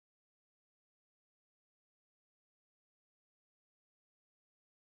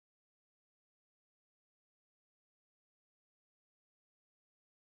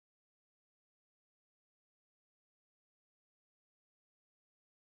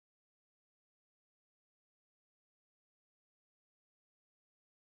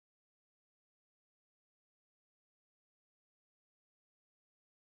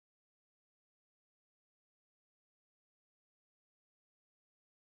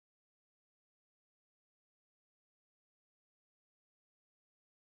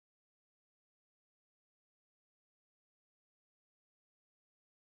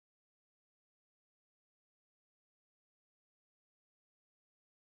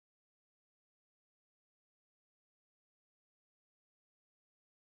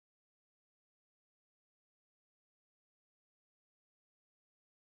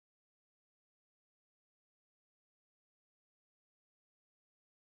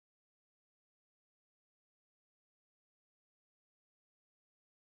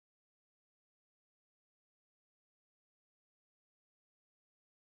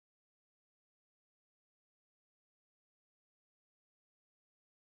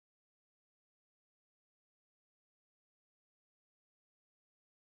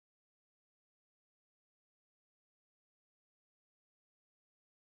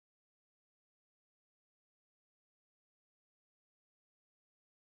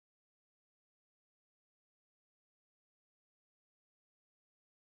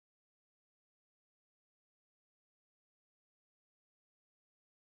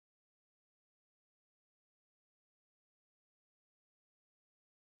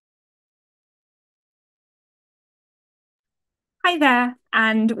Hi there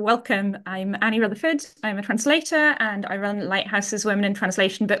and welcome. I'm Annie Rutherford. I'm a translator and I run Lighthouse's Women in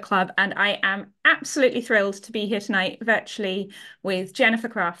Translation Book Club. And I am absolutely thrilled to be here tonight virtually with Jennifer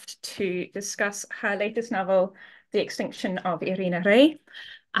Croft to discuss her latest novel, The Extinction of Irena Rey.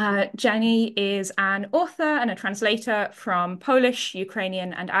 Jenny is an author and a translator from Polish,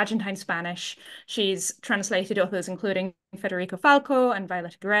 Ukrainian, and Argentine Spanish. She's translated authors including Federico Falco and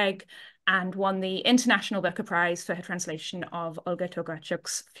Violet Greg, and won the International Booker Prize for her translation of Olga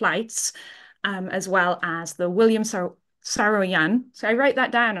Tokarczuk's Flights, as well as the William Saroyan. So I wrote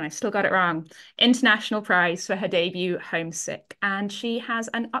that down and I still got it wrong. International Prize for her debut, Homesick. And she has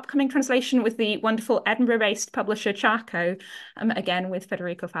an upcoming translation with the wonderful Edinburgh-based publisher Charco, again with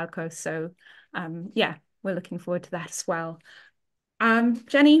Federico Falco. So yeah, we're looking forward to that as well.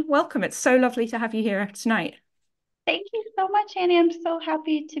 Jenny, welcome. It's so lovely to have you here tonight. Thank you so much, Annie. I'm so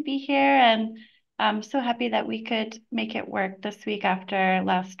happy to be here, and I'm so happy that we could make it work this week after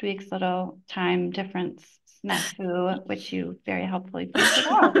last week's little time difference snafu, which you very helpfully pointed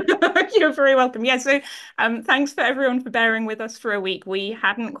out. You're very welcome. Yeah, so thanks for everyone for bearing with us for a week. We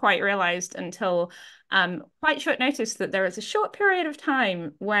hadn't quite realized until quite short notice that there is a short period of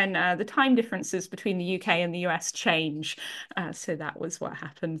time when the time differences between the UK and the US change. So that was what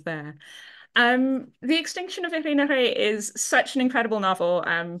happened there. The Extinction of Irena Rey is such an incredible novel.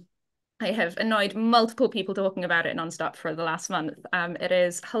 I have annoyed multiple people talking about it nonstop for the last month. It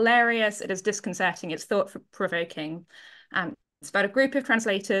is hilarious, it is disconcerting, it's thought-provoking. It's about a group of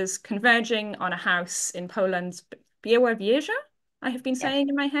translators converging on a house in Poland's Białowieża, I have been Yes, saying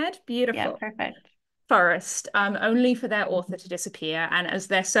in my head. yeah, Beautiful perfect. forest, only for their author to disappear. And as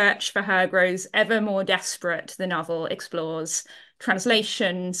their search for her grows ever more desperate, the novel explores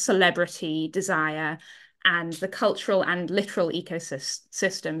translation, celebrity, desire, and the cultural and literal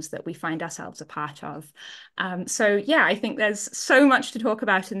ecosystems that we find ourselves a part of. So, yeah, I think there's so much to talk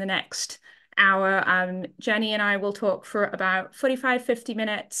about in the next hour. Jenny and I will talk for about 45, 50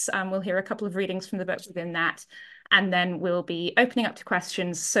 minutes. We'll hear a couple of readings from the book within that. And then we'll be opening up to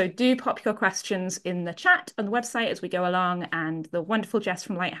questions. So do pop your questions in the chat on the website as we go along, and the wonderful Jess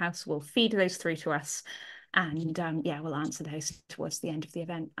from Lighthouse will feed those through to us. And yeah, we'll answer those towards the end of the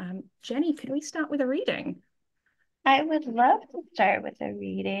event. Jenny, could we start with a reading? I would love to start with a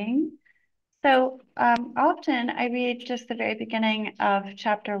reading. So often I read just the very beginning of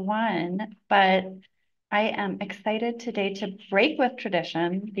chapter one, but I am excited today to break with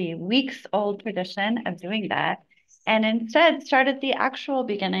tradition, the weeks old tradition of doing that, and instead start at the actual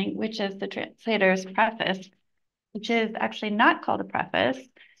beginning, which is the translator's preface, which is actually not called a preface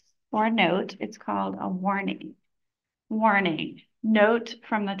or a note, it's called a warning. Warning, note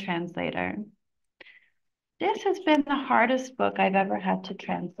from the translator. This has been the hardest book I've ever had to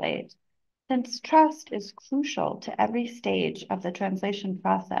translate. Since trust is crucial to every stage of the translation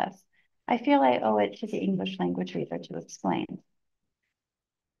process, I feel I owe it to the English language reader to explain.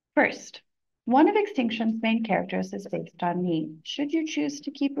 First, one of Extinction's main characters is based on me. Should you choose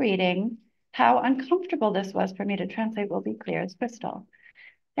to keep reading, how uncomfortable this was for me to translate will be clear as crystal.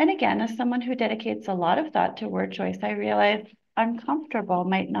 Then again, as someone who dedicates a lot of thought to word choice, I realize uncomfortable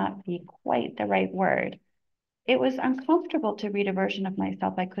might not be quite the right word. It was uncomfortable to read a version of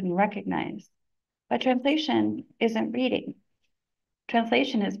myself I couldn't recognize. But translation isn't reading.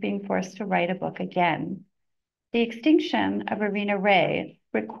 Translation is being forced to write a book again. The Extinction of Irena Rey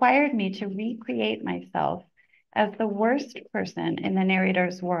required me to recreate myself as the worst person in the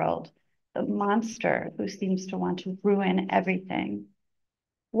narrator's world, the monster who seems to want to ruin everything.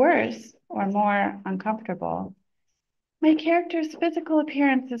 Worse, or more uncomfortable, my character's physical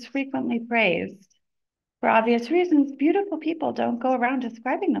appearance is frequently praised. For obvious reasons, beautiful people don't go around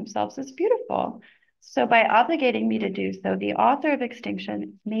describing themselves as beautiful. So by obligating me to do so, the author of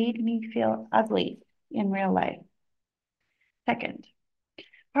Extinction made me feel ugly in real life. Second,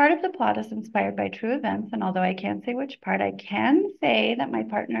 part of the plot is inspired by true events, and although I can't say which part, I can say that my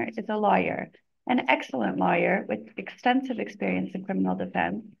partner is a lawyer, an excellent lawyer with extensive experience in criminal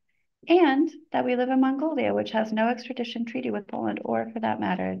defense, and that we live in Mongolia, which has no extradition treaty with Poland or, for that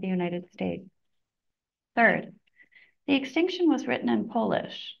matter, the United States. Third, The Extinction was written in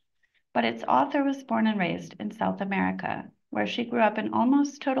Polish, but its author was born and raised in South America, where she grew up in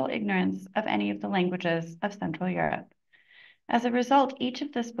almost total ignorance of any of the languages of Central Europe. As a result, each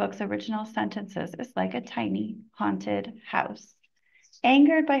of this book's original sentences is like a tiny, haunted house.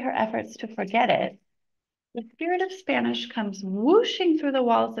 Angered by her efforts to forget it, the spirit of Spanish comes whooshing through the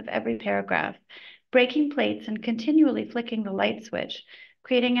walls of every paragraph, breaking plates and continually flicking the light switch,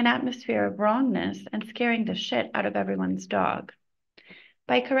 creating an atmosphere of wrongness and scaring the shit out of everyone's dog.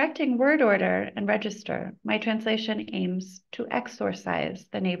 By correcting word order and register, my translation aims to exorcise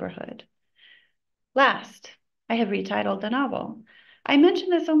the neighborhood. Last, I have retitled the novel. I mention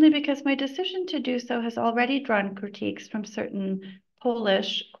this only because my decision to do so has already drawn critiques from certain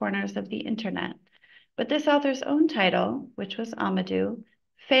Polish corners of the internet. But this author's own title, which was Amadou,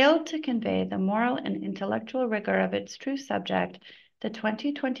 failed to convey the moral and intellectual rigor of its true subject, the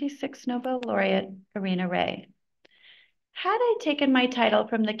 2026 Nobel laureate Irena Rey. Had I taken my title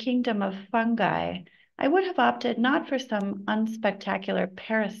from the kingdom of fungi, I would have opted not for some unspectacular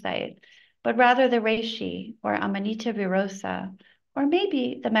parasite, but rather the reishi or Amanita virosa, or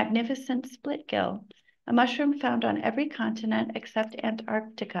maybe the magnificent splitgill, a mushroom found on every continent except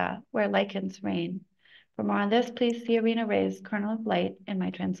Antarctica, where lichens reign. For more on this, please see Irena Rey's Kernel of Light in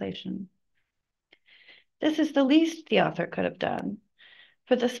my translation. This is the least the author could have done.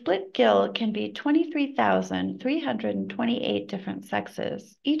 For the split gill can be 23,328 different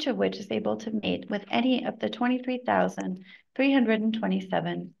sexes, each of which is able to mate with any of the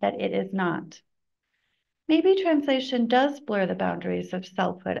 23,327 that it is not. Maybe translation does blur the boundaries of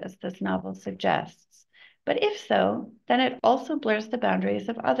selfhood as this novel suggests, but if so, then it also blurs the boundaries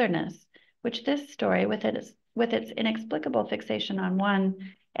of otherness, which this story, with its inexplicable fixation on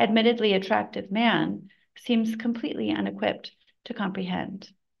one admittedly attractive man, seems completely unequipped to comprehend.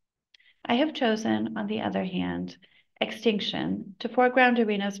 I have chosen, on the other hand, extinction to foreground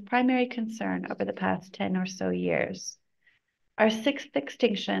Irena's primary concern over the past 10 or so years. Our sixth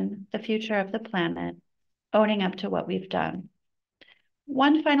extinction, the future of the planet, owning up to what we've done.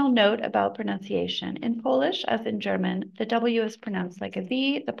 One final note about pronunciation. In Polish, as in German, the W is pronounced like a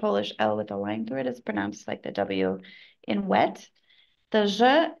V. The Polish L with a line through it is pronounced like the W in wet. The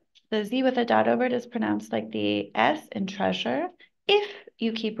Z, the Z with a dot over it, is pronounced like the S in treasure. If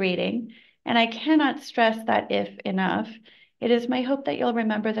you keep reading, and I cannot stress that if enough, it is my hope that you'll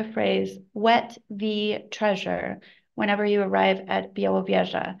remember the phrase wet V treasure whenever you arrive at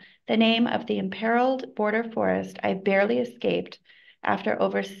Białowieża, the name of the imperiled border forest I barely escaped after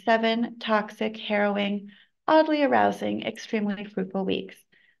over 7 toxic, harrowing, oddly arousing, extremely fruitful weeks.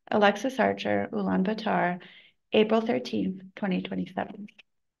 Alexis Archer, Ulaanbaatar, April 13th, 2027.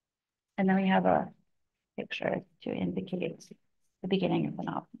 And then we have a picture to indicate the beginning of the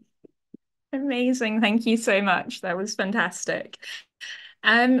novel. Amazing. Thank you so much. That was fantastic.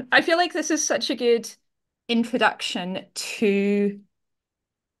 I feel like this is such a good introduction to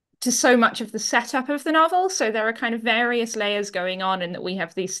so much of the setup of the novel. So there are kind of various layers going on, and that we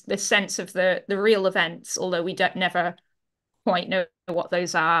have this sense of the real events, although we don't never quite know what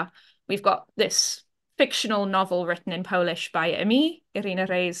those are. We've got this fictional novel written in Polish by Irena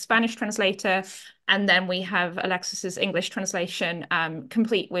Rey's Spanish translator, and then we have Alexis's English translation,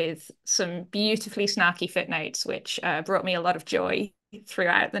 complete with some beautifully snarky footnotes, which brought me a lot of joy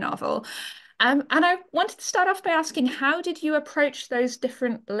throughout the novel. And I wanted to start off by asking, how did you approach those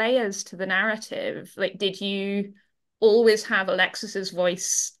different layers to the narrative? Like, did you always have Alexis's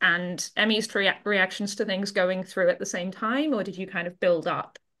voice and Emmy's reactions to things going through at the same time, or did you kind of build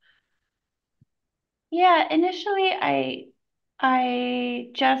up? Yeah, initially I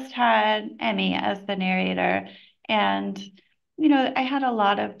just had Emmy as the narrator, and I had a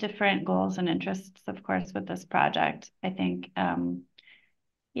lot of different goals and interests, of course, with this project. I think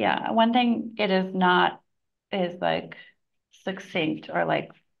yeah, one thing it is not is like succinct or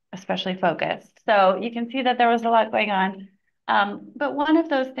like especially focused. So you can see that there was a lot going on. But one of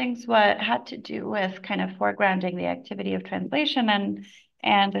those things what had to do with kind of foregrounding the activity of translation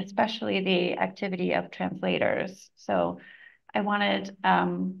and especially the activity of translators. So I wanted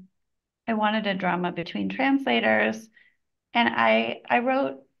a drama between translators, and I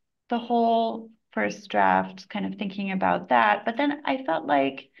wrote the whole first draft kind of thinking about that. But then I felt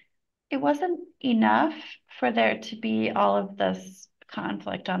like it wasn't enough for there to be all of this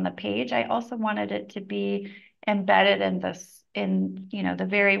conflict on the page. I also wanted it to be embedded in the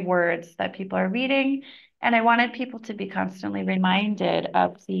very words that people are reading. And I wanted people to be constantly reminded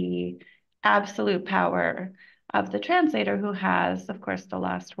of the absolute power of the translator, who has, of course, the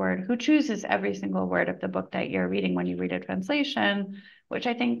last word, who chooses every single word of the book that you're reading when you read a translation, which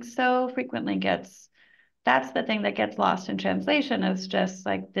I think so frequently that's the thing that gets lost in translation, is just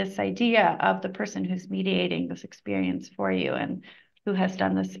like this idea of the person who's mediating this experience for you and who has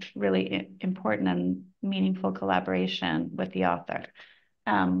done this really important and meaningful collaboration with the author.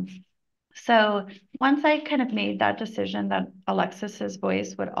 So once I kind of made that decision that Alexis's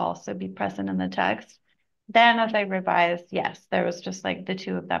voice would also be present in the text, then as I revised, yes, there was just like the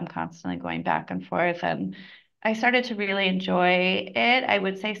two of them constantly going back and forth, and I started to really enjoy it. I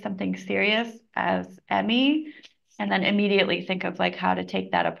would say something serious as Emmy, and then immediately think of like how to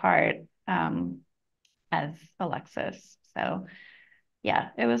take that apart as Alexis. So yeah,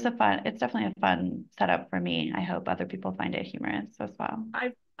 it's definitely a fun setup for me. I hope other people find it humorous as well.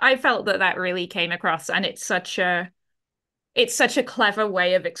 I felt that that really came across, and it's such a clever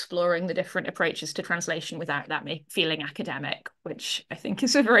way of exploring the different approaches to translation without that feeling academic, which I think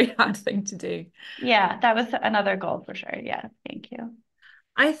is a very hard thing to do. Yeah, that was another goal for sure. Yeah, thank you.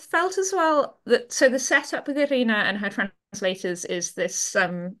 I felt as well that so the setup with Irina and her translators is this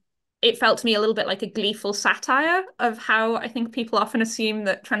it felt to me a little bit like a gleeful satire of how I think people often assume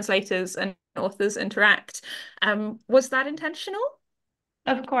that translators and authors interact. Was that intentional?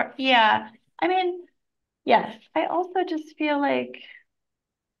 Of course. Yeah. I mean, yes. I also just feel like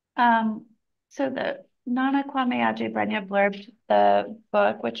Um, so the Nana Kwame Adjei-Brenyah blurbed the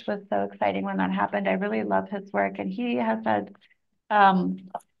book, which was so exciting when that happened. I really love his work, and he has said um,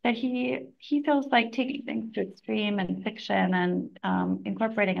 that he feels like taking things to extreme and fiction and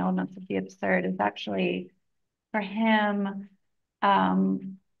incorporating elements of the absurd is actually for him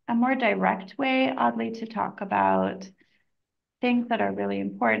a more direct way, oddly, to talk about things that are really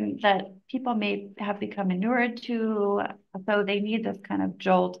important that people may have become inured to. So they need this kind of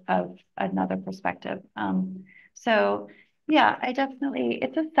jolt of another perspective. So yeah, I definitely,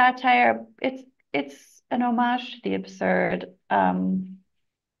 it's a satire. It's an homage to the absurd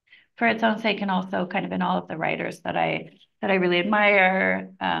for its own sake, and also kind of in all of the writers that I really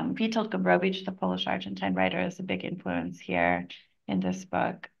admire. Witold Gombrowicz, the Polish Argentine writer, is a big influence here in this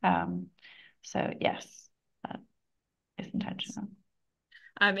book. So yes, that is intentional.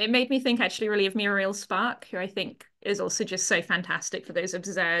 It made me think actually really of Muriel Spark, who I think is also just so fantastic for those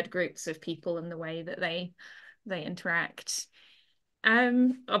absurd groups of people and the way that they interact.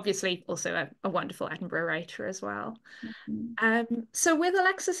 Obviously also a wonderful Edinburgh writer as well. Mhm. So with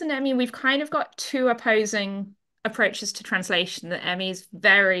Alexis and Emmy, we've kind of got two opposing approaches to translation. That Emmy's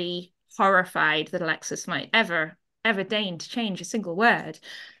very horrified that Alexis might ever deign to change a single word.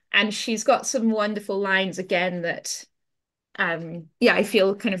 And she's got some wonderful lines again that yeah, I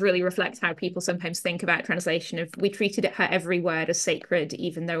feel kind of really reflect how people sometimes think about translation of we treated her every word as sacred,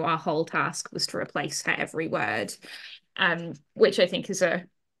 even though our whole task was to replace her every word, which I think is a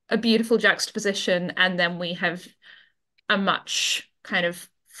beautiful juxtaposition. And then we have a much kind of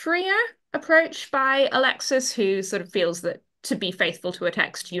freer approach by Alexis, who sort of feels that to be faithful to a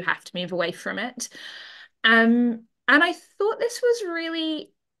text, you have to move away from it. And I thought this was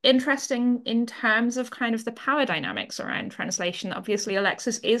really interesting in terms of kind of the power dynamics around translation. Obviously,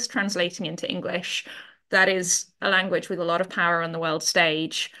 Alexis is translating into English. That is a language with a lot of power on the world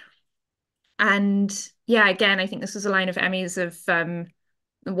stage. And yeah, again, I think this is a line of Emmy's of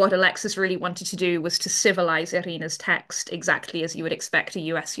what Alexis really wanted to do was to civilize Irina's text exactly as you would expect a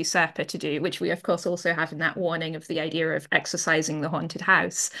US usurper to do, which we, of course, also have in that warning of the idea of exercising the haunted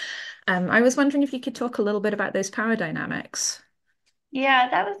house. I was wondering if you could talk a little bit about those power dynamics. Yeah,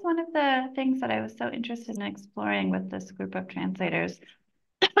 that was one of the things that I was so interested in exploring with this group of translators.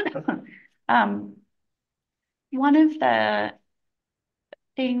 um, One of the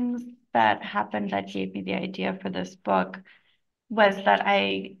things that happened that gave me the idea for this book was that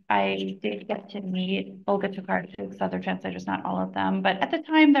I did get to meet Olga Tokarczuk's other translators, not all of them, but at the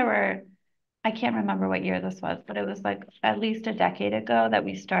time there were, I can't remember what year this was, but it was like at least a decade ago that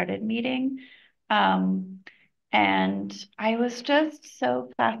we started meeting. Um, and I was just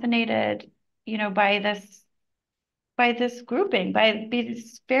so fascinated, by this grouping, by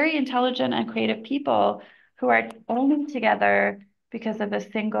these very intelligent and creative people who are only together because of a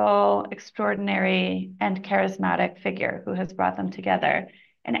single extraordinary and charismatic figure who has brought them together.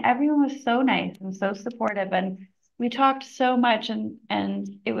 And everyone was so nice and so supportive. And we talked so much and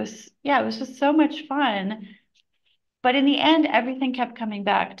it was, yeah, it was just so much fun. But in the end, everything kept coming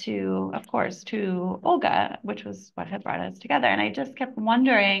back to, of course, to Olga, which was what had brought us together. And I just kept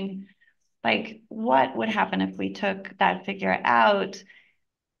wondering, like, what would happen if we took that figure out?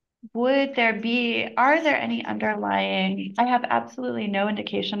 Are there any underlying, I have absolutely no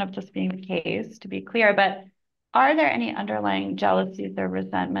indication of this being the case, to be clear, but are there any underlying jealousies or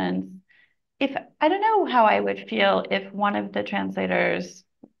resentments? If I don't know how I would feel if one of the translators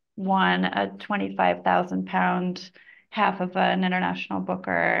won a 25,000 pound half of an international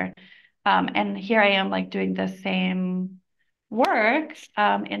booker. And here I am like doing the same work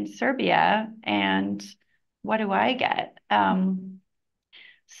in Serbia, and what do I get?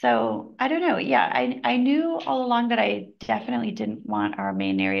 So I don't know. Yeah, I knew all along that I definitely didn't want our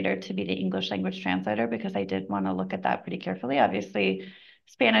main narrator to be the English language translator because I did want to look at that pretty carefully. Obviously,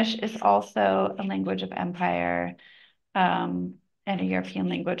 Spanish is also a language of empire, and a European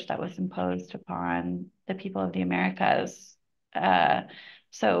language that was imposed upon the people of the Americas. Uh,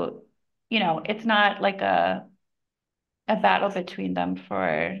 so, it's not like a battle between them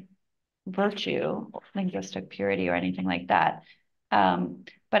for virtue, linguistic purity, or anything like that.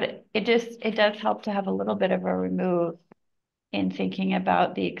 But it does help to have a little bit of a remove in thinking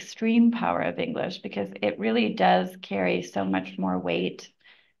about the extreme power of English, because it really does carry so much more weight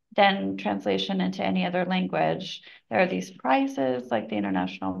than translation into any other language. There are these prizes like the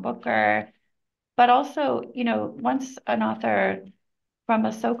International Booker, but also, once an author from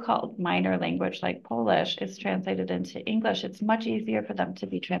a so-called minor language like Polish is translated into English, it's much easier for them to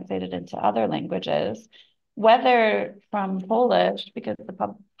be translated into other languages, whether from Polish, because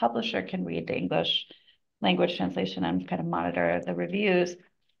the publisher can read the English language translation and kind of monitor the reviews,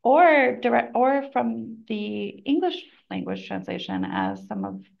 or from the English language translation, as some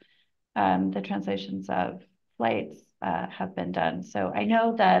of the translations of flights have been done. So I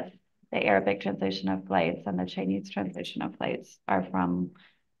know that the Arabic translation of flights and the Chinese translation of flights are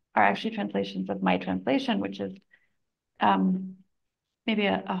actually translations of my translation, which is maybe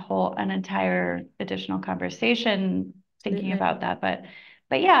an entire additional conversation thinking Absolutely. about that.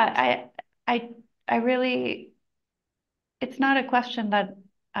 But yeah, I really, it's not a question that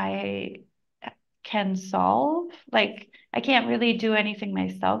I can solve. Like, I can't really do anything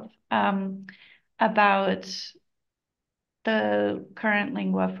myself about the current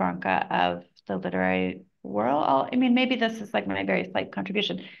lingua franca of the literary world. I mean, maybe this is like my very slight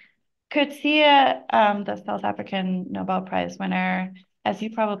contribution. Coetzee, the South African Nobel Prize winner, as you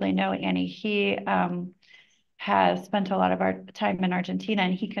probably know, Annie, he has spent a lot of our time in Argentina,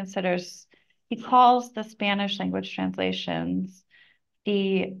 and he calls the Spanish language translations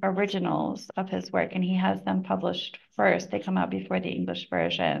the originals of his work, and he has them published first. They come out before the English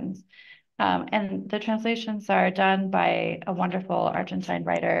versions. And the translations are done by a wonderful Argentine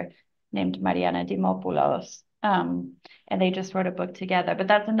writer named Mariana Dimopoulos. And they just wrote a book together. But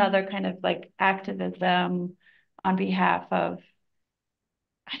that's another kind of like activism on behalf of,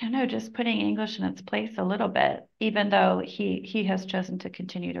 I don't know, just putting English in its place a little bit, even though he has chosen to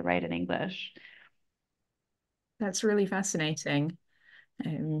continue to write in English. That's really fascinating.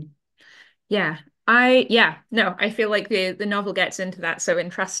 Um, yeah, no, I feel like the novel gets into that so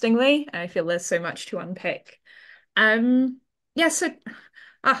interestingly. I feel there's so much to unpick. Um, yeah, so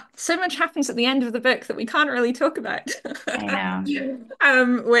much happens at the end of the book that we can't really talk about. I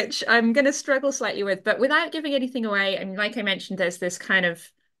know. Which I'm going to struggle slightly with, but without giving anything away. I mean, like I mentioned, there's this kind of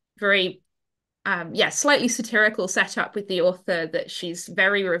very slightly satirical setup with the author, that she's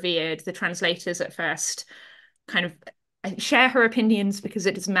very revered. The translators at first kind of share her opinions because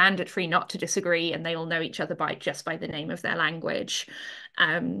it is mandatory not to disagree, and they all know each other by the name of their language.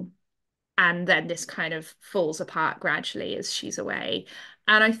 Um, and then this kind of falls apart gradually as she's away.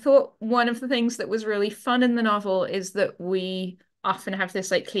 And I thought one of the things that was really fun in the novel is that we often have this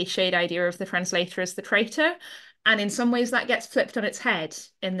like cliched idea of the translator as the traitor. And in some ways that gets flipped on its head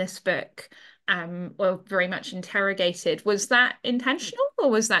in this book, or very much interrogated. Was that intentional, or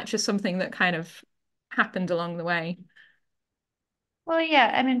was that just something that kind of happened along the way? Well,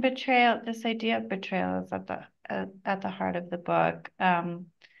 yeah, I mean, betrayal, this idea of betrayal is at the heart of the book. And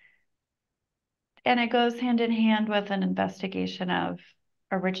it goes hand in hand with an investigation of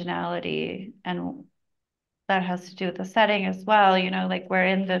originality, and that has to do with the setting as well. Like, we're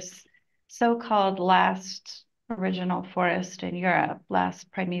in this so-called last original forest in Europe,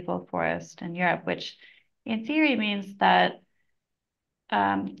 last primeval forest in Europe, which in theory means that,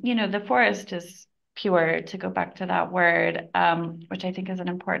 the forest is pure, to go back to that word, which I think is an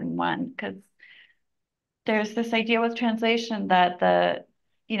important one, because there's this idea with translation that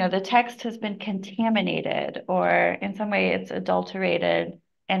the text has been contaminated, or in some way it's adulterated,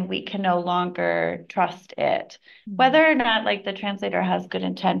 and we can no longer trust it. Mm. Whether or not like the translator has good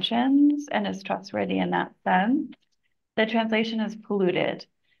intentions and is trustworthy in that sense, the translation is polluted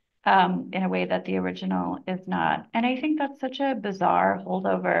in a way that the original is not. And I think that's such a bizarre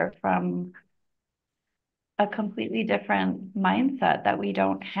holdover from a completely different mindset that we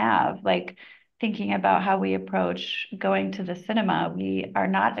don't have. Like, thinking about how we approach going to the cinema, we are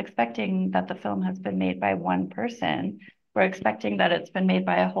not expecting that the film has been made by one person. We're expecting that it's been made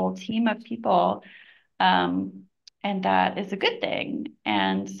by a whole team of people. Um, and that is a good thing.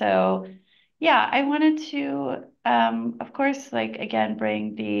 And so, yeah, I wanted to, of course, like, again,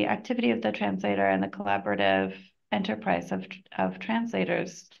 bring the activity of the translator and the collaborative enterprise of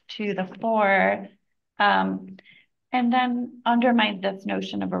translators to the fore. Um, and then undermine this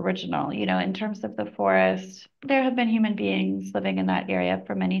notion of original. In terms of the forest, there have been human beings living in that area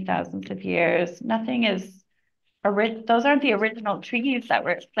for many thousands of years. Nothing is those aren't the original trees that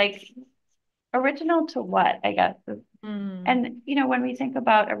were like, original to what, I guess. Mm. And, when we think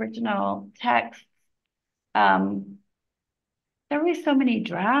about original text, um, there are always so many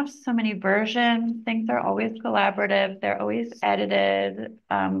drafts, so many versions. Things are always collaborative. They're always edited.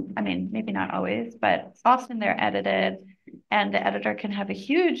 I mean, maybe not always, but often they're edited. And the editor can have a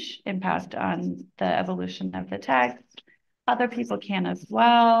huge impact on the evolution of the text. Other people can as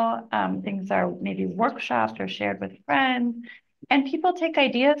well. Things are maybe workshopped or shared with friends. And people take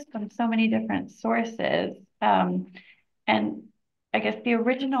ideas from so many different sources. And I guess the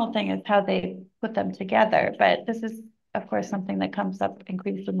original thing is how they put them together. But this is, of course, something that comes up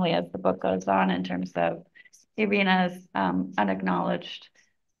increasingly as the book goes on in terms of Irena's unacknowledged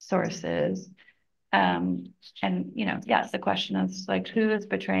sources. And yes, the question is like, who is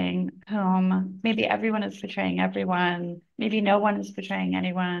betraying whom? Maybe everyone is betraying everyone. Maybe no one is betraying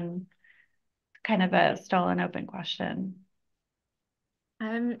anyone. Kind of a still an open question.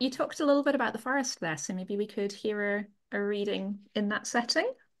 You talked a little bit about the forest there, so maybe we could hear a reading in that setting.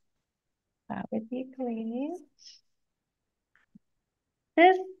 That would be great.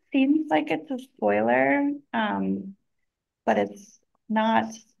 This seems like it's a spoiler, but it's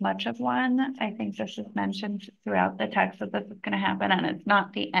not much of one. I think this is mentioned throughout the text that this is going to happen, and it's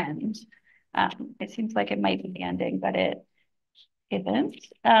not the end. It seems like it might be the ending, but it isn't.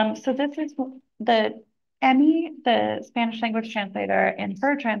 So this is the Emmy, the Spanish language translator, and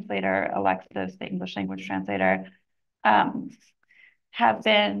her translator, Alexis, the English language translator, um, have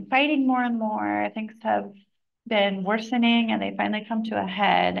been fighting more and more. Things have been worsening and they finally come to a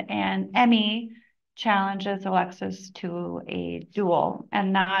head. And Emmy challenges Alexis to a duel,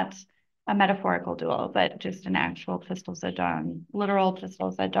 and not a metaphorical duel, but just an actual pistols at dawn, literal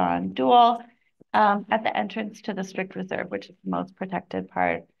pistols at dawn duel at the entrance to the strict reserve, which is the most protected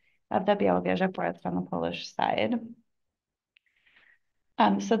part of the Białowieża forest on the Polish side.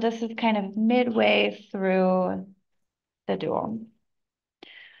 So this is kind of midway through the duel.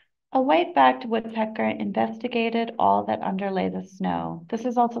 A white-backed woodpecker investigated all that underlay the snow. This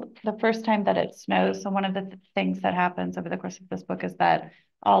is also the first time that it snows. So one of the things that happens over the course of this book is that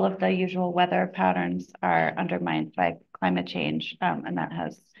all of the usual weather patterns are undermined by climate change, and that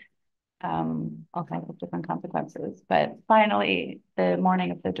has all kinds of different consequences. But finally, the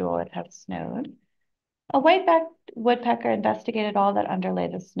morning of the duel, it had snowed. A white-backed woodpecker investigated all that underlay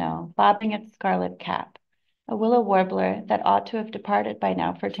the snow, bobbing its scarlet cap. A willow warbler that ought to have departed by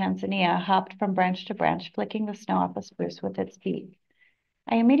now for Tanzania hopped from branch to branch, flicking the snow off a spruce with its beak.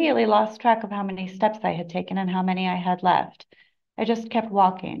 I immediately lost track of how many steps I had taken and how many I had left. I just kept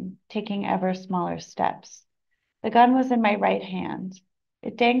walking, taking ever smaller steps. The gun was in my right hand.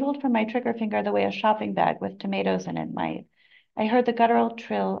 It dangled from my trigger finger the way a shopping bag with tomatoes in it might. I heard the guttural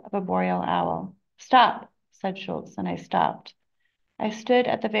trill of a boreal owl. Stop, said Schultz, and I stopped. I stood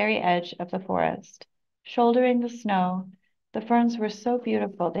at the very edge of the forest, shouldering the snow. The ferns were so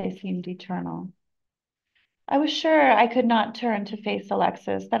beautiful they seemed eternal. I was sure I could not turn to face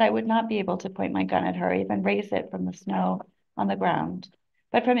Alexis, that I would not be able to point my gun at her, even raise it from the snow on the ground.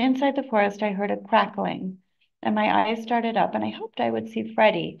 But from inside the forest, I heard a crackling, and my eyes started up, and I hoped I would see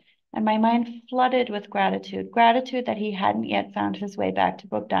Freddie, and my mind flooded with gratitude, gratitude that he hadn't yet found his way back to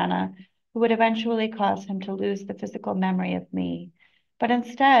Bogdana, who would eventually cause him to lose the physical memory of me. But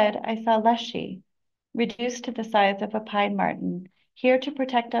instead, I saw Leshy, reduced to the size of a pine marten, here to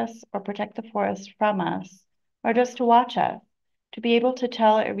protect us or protect the forest from us, or just to watch us, to be able to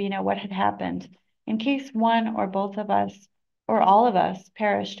tell Irena what had happened, in case one or both of us, or all of us,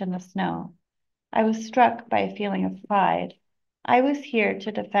 perished in the snow. I was struck by a feeling of pride. I was here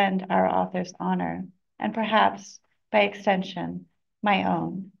to defend our author's honor, and perhaps, by extension, my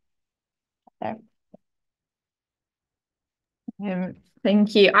own. There.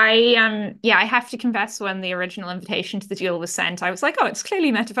 Thank you. Yeah, I have to confess, when the original invitation to the duel was sent, I was like, oh, it's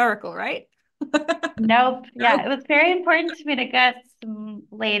clearly metaphorical, right? Nope. No. Yeah, it was very important to me to get some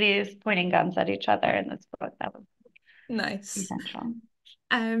ladies pointing guns at each other in this book. That was Nice. essential.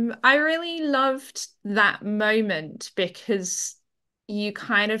 I really loved that moment because you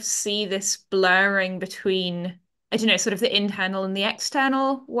kind of see this blurring between, I don't know, sort of the internal and the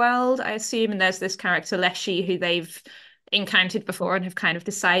external world, I assume. And there's this character, Leshy, who they've encountered before and have kind of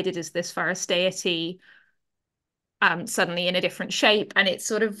decided is this forest deity, suddenly in a different shape. And it's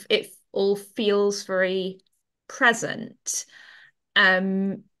sort of, it all feels very present.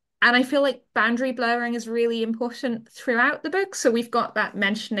 Um, and I feel like boundary blurring is really important throughout the book. So we've got that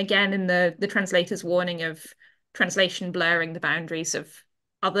mention again in the translator's warning of translation blurring the boundaries of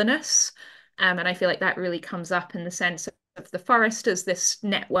otherness. And I feel like that really comes up in the sense of the forest as this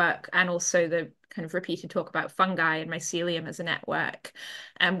network and also the kind of repeated talk about fungi and mycelium as a network.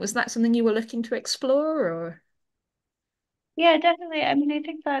 Was that something you were looking to explore or? Yeah, definitely. I mean, I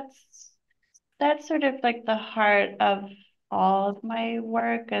think that's sort of like the heart of all of my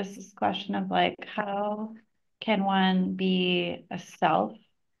work is this question of like how can one be a self,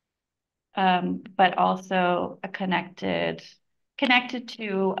 but also a connected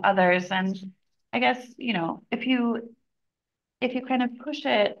to others. And I guess, if you kind of push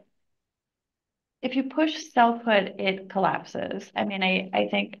it, if you push selfhood, it collapses. I mean, I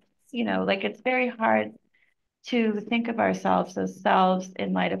think, like it's very hard to think of ourselves as selves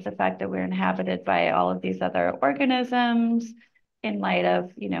in light of the fact that we're inhabited by all of these other organisms, in light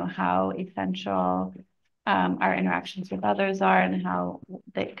of, how essential our interactions with others are and how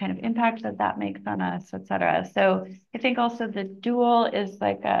the kind of impact that that makes on us, et cetera. So I think also the dual is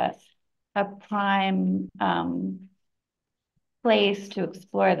like a prime place to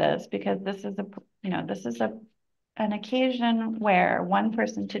explore this because this is an occasion where one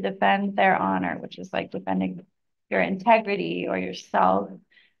person to defend their honor, which is like defending your integrity or yourself,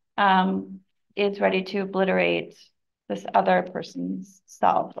 is ready to obliterate this other person's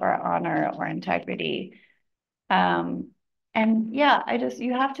self or honor or integrity. Um, and yeah,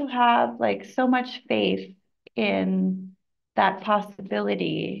 you have to have like so much faith in that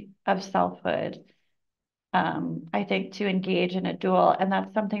possibility of selfhood, I think, to engage in a duel. And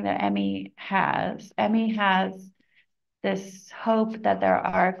that's something that Emmy has. Emmy has this hope that there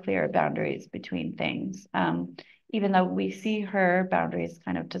are clear boundaries between things, even though we see her boundaries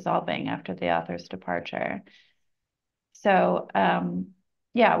kind of dissolving after the author's departure. So,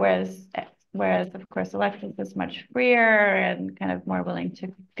 yeah, whereas of course Alexis is much freer and kind of more willing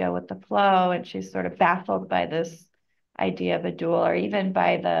to go with the flow, and she's sort of baffled by this idea of a duel, or even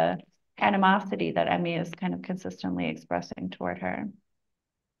by the animosity that Emmy is kind of consistently expressing toward her.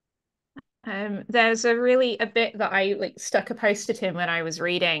 There's a bit that I like stuck a post-it in when I was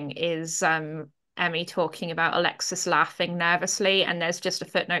reading is Emmy talking about Alexis laughing nervously, and there's just a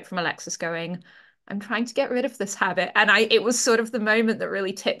footnote from Alexis going, "I'm trying to get rid of this habit," and it was sort of the moment that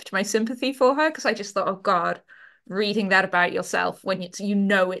really tipped my sympathy for her because I just thought, oh God, reading that about yourself when it's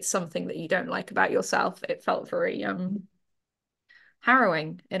something that you don't like about yourself, it felt very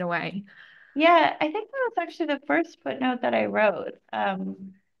harrowing in a way. Yeah, I think that was actually the first footnote that I wrote.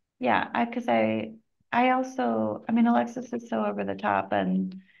 Yeah, I also, I mean, Alexis is so over the top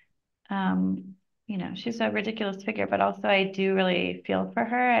and, um, she's a ridiculous figure, but also I do really feel for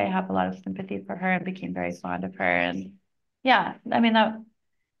her. I have a lot of sympathy for her and became very fond of her. And yeah, I mean,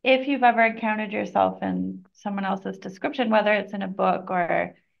 if you've ever encountered yourself in someone else's description, whether it's in a book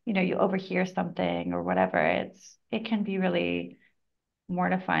or, you overhear something or whatever, it can be really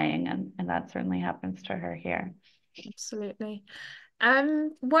mortifying, and that certainly happens to her here. Absolutely.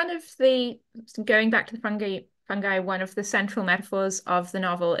 One of the Going back to the fungi, one of the central metaphors of the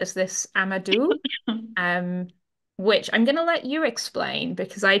novel is this Amadou, um, which I'm going to let you explain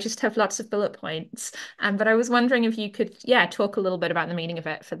because I just have lots of bullet points. But I was wondering if you could, yeah, talk a little bit about the meaning of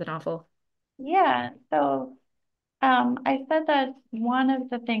it for the novel. Yeah, so I said that one of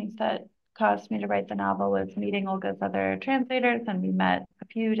the things that caused me to write the novel was meeting Olga's other translators, and we met a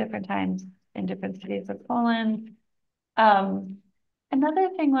few different times in different cities of Poland. Um, Another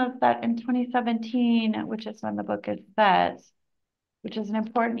thing was that in 2017, which is when the book is set, which is an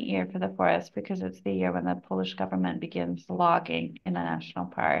important year for the forest because it's the year when the Polish government begins logging in the national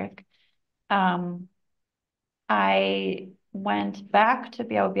park. Um, I went back to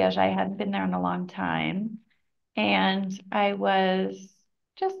Białowieża. I hadn't been there in a long time. And I was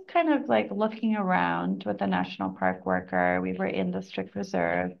just kind of like looking around with a national park worker. We were in the strict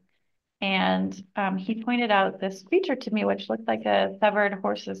reserve. And he pointed out this creature to me, which looked like a severed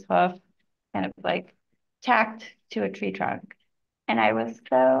horse's hoof, kind of like tacked to a tree trunk. And I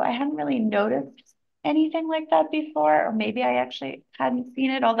hadn't really noticed anything like that before, or maybe I actually hadn't seen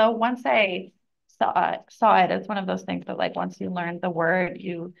it. Although once I saw it, it's one of those things that like once you learn the word,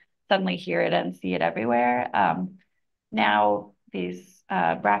 you suddenly hear it and see it everywhere. Now these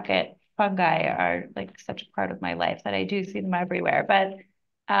bracket fungi are like such a part of my life that I do see them everywhere. But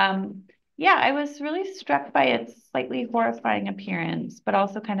yeah, I was really struck by its slightly horrifying appearance, but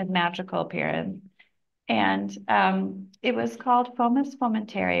also kind of magical appearance. And it was called Fomus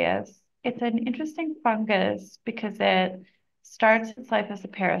fomentarius. It's an interesting fungus because it starts its life as a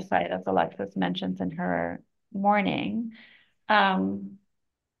parasite, as Alexis mentions in her morning. Um,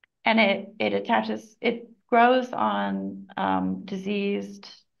 and it grows on diseased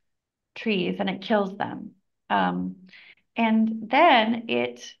trees and it kills them. Um, And then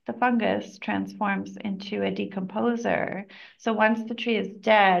the fungus transforms into a decomposer. So once the tree is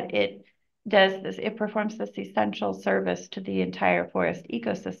dead, it performs this essential service to the entire forest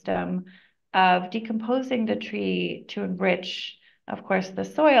ecosystem of decomposing the tree to enrich, of course, the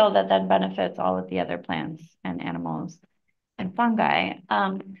soil that then benefits all of the other plants and animals and fungi.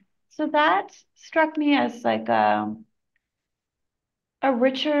 So that struck me as like a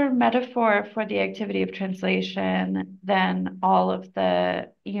richer metaphor for the activity of translation than all of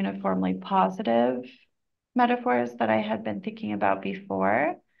the uniformly positive metaphors that I had been thinking about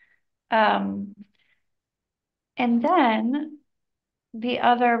before. Um, and then the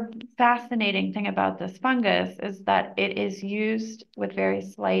other fascinating thing about this fungus is that it is used with very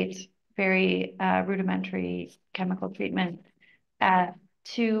slight, very rudimentary chemical treatment uh,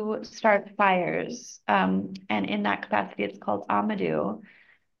 to start fires. And in that capacity, it's called amadou.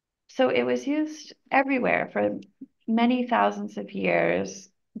 So it was used everywhere for many thousands of years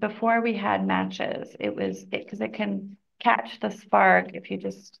before we had matches. It was because it can catch the spark if you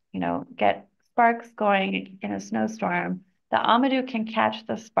just, get sparks going in a snowstorm. The amadou can catch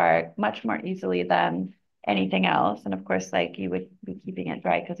the spark much more easily than anything else. And of course, like you would be keeping it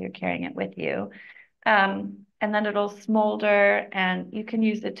dry because you're carrying it with you. And then it'll smolder and you can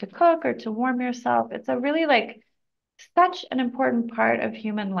use it to cook or to warm yourself. It's a really like such an important part of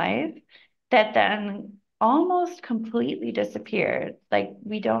human life that then almost completely disappeared. Like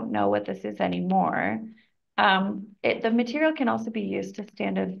we don't know what this is anymore. The material can also be used to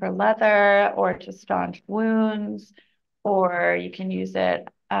stand in for leather or to staunch wounds, or you can use it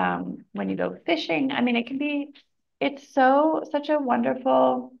when you go fishing. I mean, it's such a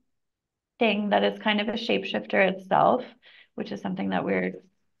wonderful thing that is kind of a shapeshifter itself, which is something that we're,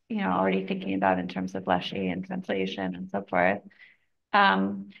 already thinking about in terms of Leshy and translation and so forth.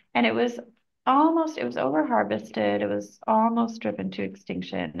 And it was over harvested. It was almost driven to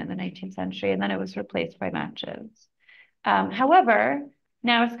extinction in the 19th century, and then it was replaced by matches. However,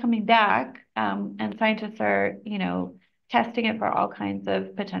 now it's coming back, and scientists are, testing it for all kinds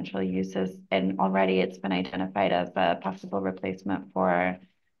of potential uses. And already it's been identified as a possible replacement for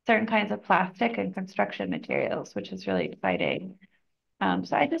certain kinds of plastic and construction materials, which is really exciting.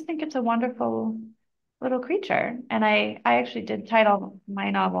 So I just think it's a wonderful little creature. And I actually did title my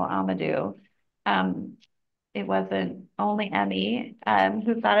novel Amadou. Um, it wasn't only Emmy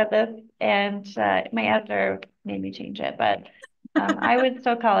who thought of this, and my editor made me change it, but I would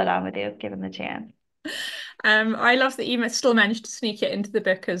still call it Amadou, given the chance. I love that you still managed to sneak it into the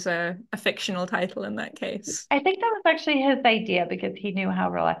book as a fictional title in that case. I think that was actually his idea because he knew how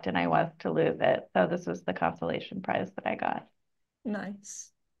reluctant I was to lose it. So this was the consolation prize that I got.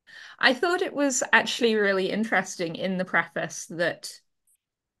 Nice. I thought it was actually really interesting in the preface that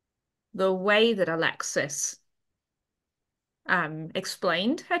the way that Alexis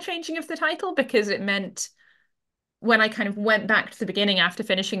explained her changing of the title, because it meant when I kind of went back to the beginning after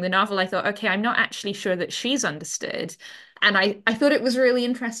finishing the novel, I thought, okay, I'm not actually sure that she's understood. And I thought it was really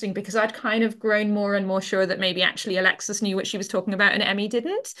interesting because I'd kind of grown more and more sure that maybe actually Alexis knew what she was talking about and Emmy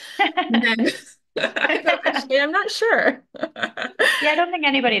didn't. And then I thought, actually, I'm not sure. Yeah, I don't think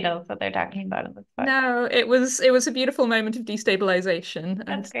anybody knows what they're talking about in this book. No, it was a beautiful moment of destabilization, I'd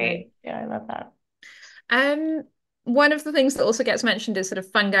That's say. great. Yeah, I love that. Um, One of the things that also gets mentioned is sort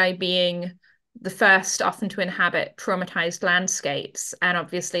of fungi being the first often to inhabit traumatized landscapes. And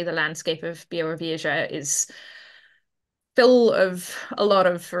obviously the landscape of Białowieża is full of a lot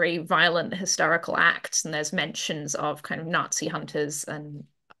of very violent historical acts. And there's mentions of kind of Nazi hunters and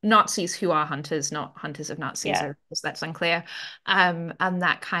Nazis who are hunters, not hunters of Nazis, Yeah. or that's unclear. And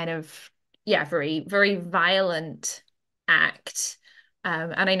that kind of, yeah, very, very violent act.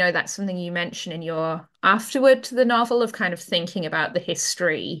 And I know that's something you mention in your afterword to the novel of kind of thinking about the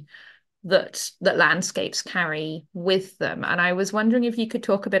history that landscapes carry with them. And I was wondering if you could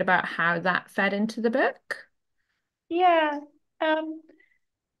talk a bit about how that fed into the book. Yeah. Um,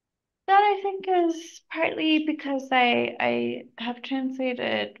 that I think is partly because I have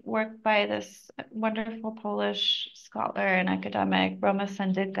translated work by this wonderful Polish scholar and academic, Roma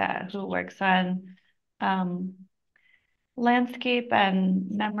Sandyka, who works on um, landscape and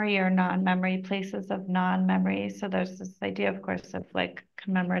memory or non-memory, places of non-memory. So there's this idea, of course, of like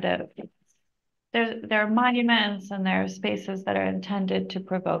commemorative. There are monuments and there are spaces that are intended to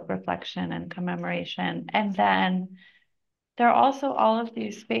provoke reflection and commemoration. And then there are also all of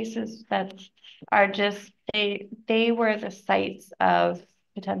these spaces that are just they were the sites of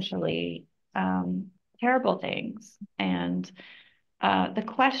potentially terrible things. And the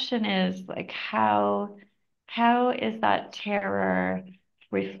question is like how is that terror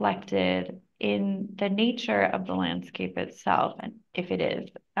reflected in the nature of the landscape itself, and if it is.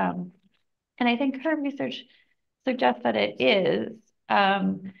 And I think her research suggests that it is,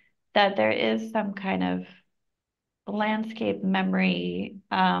 that there is some kind of landscape memory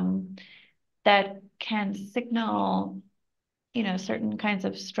that can signal, certain kinds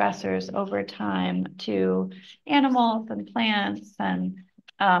of stressors over time to animals and plants and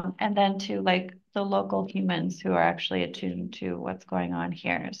then to like the local humans who are actually attuned to what's going on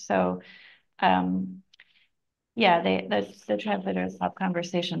here. So yeah, the translators have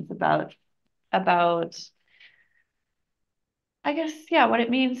conversations about I guess, yeah, what it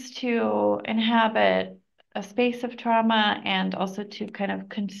means to inhabit a space of trauma and also to kind of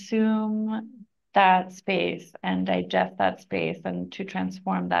consume that space and digest that space and to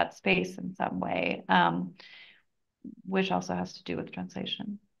transform that space in some way, which also has to do with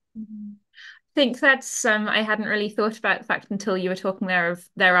translation. Mhm. I think that's I hadn't really thought about the fact until you were talking there of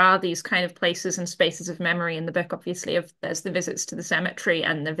there are these kind of places and spaces of memory in the book, obviously, of there's the visits to the cemetery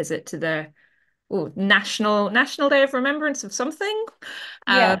and the visit to the National Day of Remembrance of something,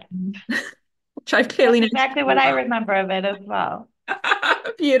 um, Yes, which I've clearly that's noted exactly what really I well. remember of it as well.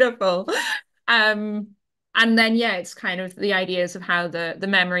 Beautiful. Um, and then yeah, it's kind of the ideas of how the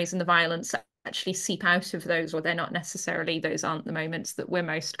memories and the violence actually seep out of those, or they're not necessarily, those aren't the moments that we're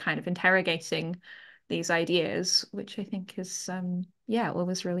most kind of interrogating these ideas, which I think is yeah,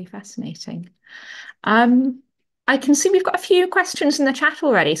 always really fascinating. Um, I can see we've got a few questions in the chat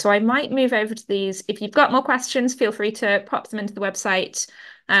already, so I might move over to these. If you've got more questions, feel free to pop them into the website.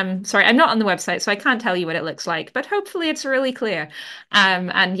 Sorry, I'm not on the website, so I can't tell you what it looks like, but hopefully it's really clear.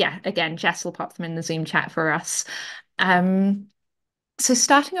 And yeah, again, Jess will pop them in the Zoom chat for us. Um, so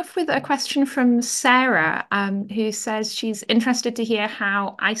starting off with a question from Sarah, who says she's interested to hear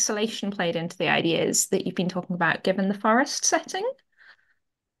how isolation played into the ideas that you've been talking about, given the forest setting.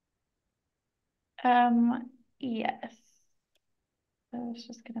 Yes, I was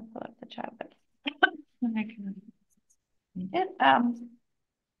just gonna pull up the chat, but I can find it.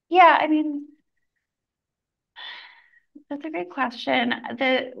 Yeah, I mean, that's a great question.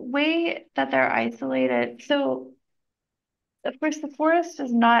 The way that they're isolated, so of course, the forest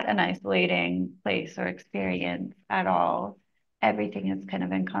is not an isolating place or experience at all. Everything is kind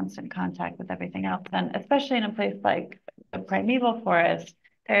of in constant contact with everything else. And especially in a place like the primeval forest,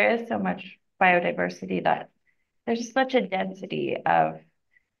 there is so much biodiversity that there's just such a density of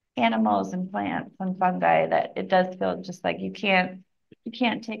animals and plants and fungi that it does feel just like you can't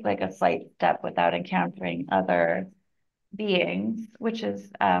take like a slight step without encountering other beings, which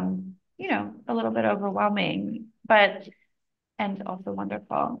is a little bit overwhelming, but and also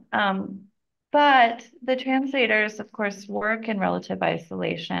wonderful. But the translators, of course, work in relative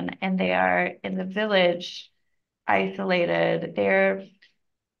isolation and they are in the village isolated. They're,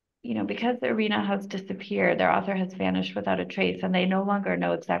 because the arena has disappeared, their author has vanished without a trace, and they no longer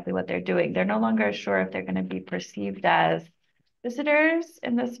know exactly what they're doing. They're no longer sure if they're going to be perceived as visitors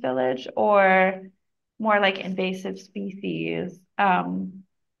in this village or more like invasive species. And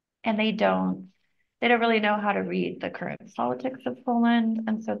they don't really know how to read the current politics of Poland.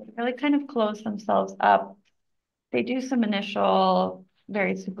 And so they really kind of close themselves up. They do some initial,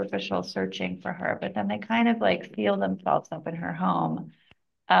 very superficial searching for her, but then they kind of like seal themselves up in her home.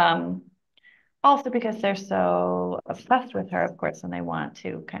 Um, Also because they're so obsessed with her, of course, and they want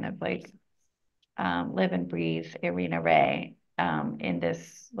to kind of like live and breathe Irena Rey in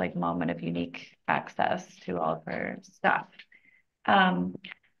this like moment of unique access to all of her stuff. Um,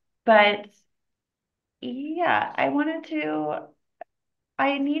 but yeah,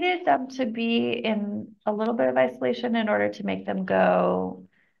 I needed them to be in a little bit of isolation in order to make them go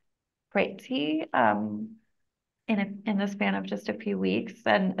crazy in the span of just a few weeks,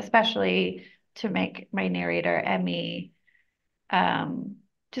 and especially to make my narrator, Emmy, um,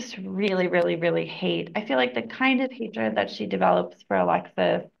 just really, really, really hate. I feel like the kind of hatred that she develops for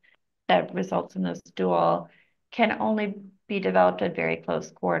Alexis that results in this duel can only be developed at very close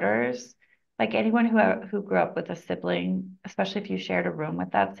quarters. Like anyone who grew up with a sibling, especially if you shared a room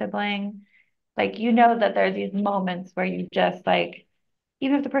with that sibling, like that there are these moments where you just like,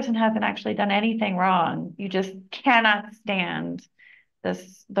 even if the person hasn't actually done anything wrong, you just cannot stand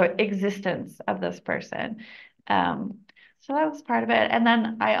the existence of this person. Um, so that was part of it. And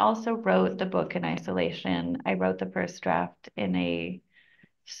then I also wrote the book in isolation. I wrote the first draft in a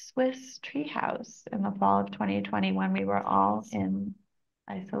Swiss treehouse in the fall of 2020 when we were all in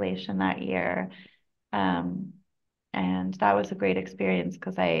isolation that year. Um, and that was a great experience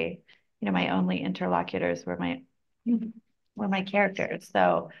because my only interlocutors were my characters.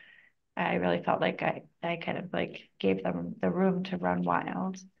 So I really felt like I kind of like gave them the room to run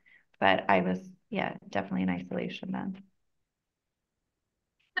wild. but I was, yeah, definitely in isolation then.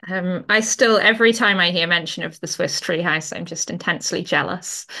 I still, every time I hear mention of the Swiss treehouse, I'm just intensely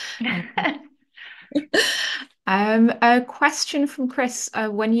jealous. Um, a question from Chris.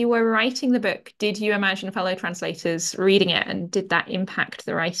 When you were writing the book, did you imagine fellow translators reading it, and did that impact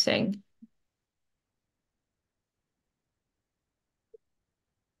the writing?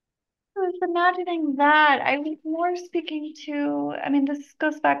 I was imagining that. I was more speaking to, I mean, this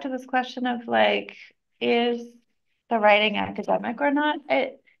goes back to this question of like, is the writing academic or not?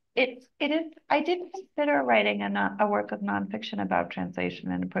 It is, I did consider writing a work of nonfiction about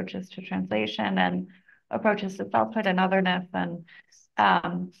translation and approaches to translation and approaches to selfhood and otherness. And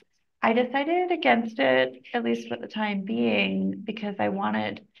um, I decided against it, at least for the time being, because I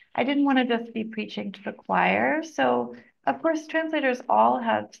didn't want to just be preaching to the choir. So of course, translators all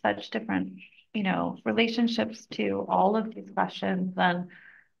have such different, relationships to all of these questions. And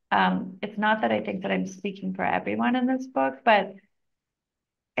it's not that I think that I'm speaking for everyone in this book, but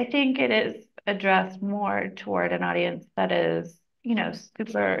I think it is addressed more toward an audience that is,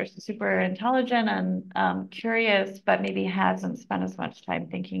 super, super intelligent and curious, but maybe hasn't spent as much time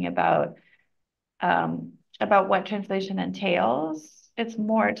thinking about what translation entails. It's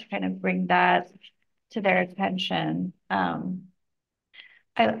more to kind of bring that to their attention. I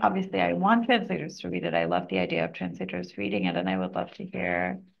want translators to read it. I love the idea of translators reading it, and I would love to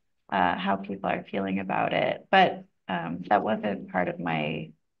hear how people are feeling about it. But that wasn't part of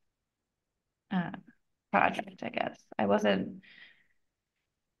my uh, project, I guess. I wasn't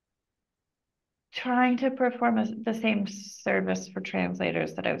trying to perform the same service for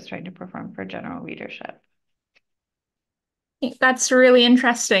translators that I was trying to perform for general readership. That's really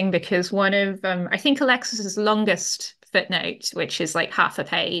interesting because one of I think Alexis's longest footnote, which is like half a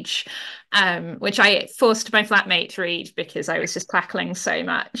page, which I forced my flatmate to read because I was just cackling so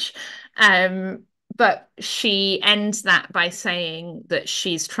much. But she ends that by saying that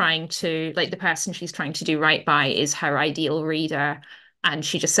she's trying to, like, the person she's trying to do right by is her ideal reader. And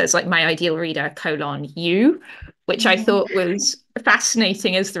she just says, like, my ideal reader, colon, you, which I Mhm. thought was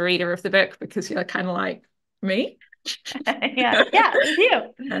fascinating as the reader of the book because you're kind of like, me? Yeah, yeah, it was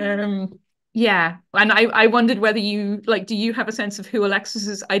you. Um, yeah, and I wondered whether you like, do you have a sense of who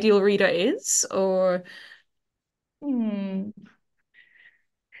Alexis's ideal reader is, or Hmm.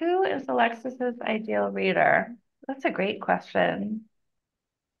 Who is Alexis's ideal reader? That's a great question.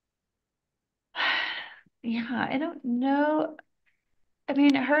 Yeah, I don't know. I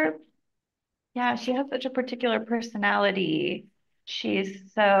mean, yeah, she has such a particular personality.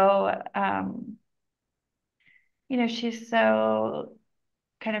 She's so, she's so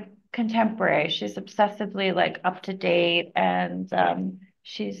kind of contemporary. She's obsessively like up to date and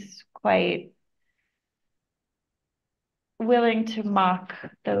she's quite willing to mock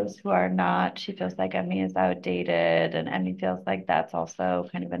those who are not. She feels like Emmy is outdated, and Emmy feels like that's also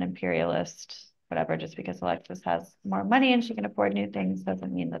kind of an imperialist, whatever, just because Alexis has more money and she can afford new things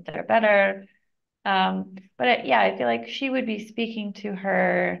doesn't mean that they're better. Yeah, I feel like she would be speaking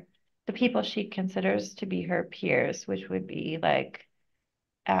to the people she considers to be her peers, which would be like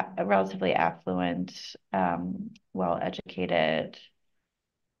a relatively affluent, well-educated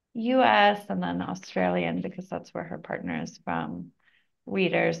US and then Australian, because that's where her partner is from,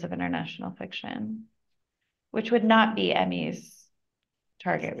 readers of international fiction, which would not be Emmy's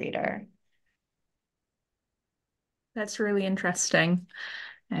target reader. that's really interesting.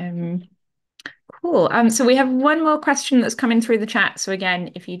 Um, cool. So we have one more question that's coming through the chat. So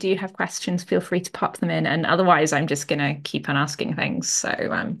again, if you do have questions, feel free to pop them in, and otherwise, I'm just gonna keep on asking things. So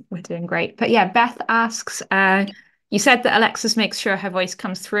we're doing great. But yeah, Beth asks, you said that Alexis makes sure her voice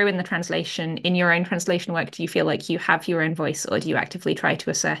comes through in the translation. In your own translation work, do you feel like you have your own voice, or do you actively try to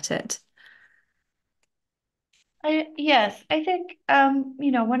assert it? Yes, I think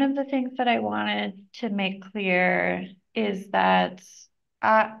one of the things that I wanted to make clear is that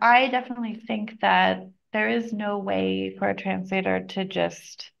I definitely think that there is no way for a translator to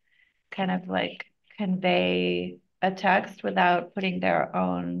just kind of like convey a text without putting their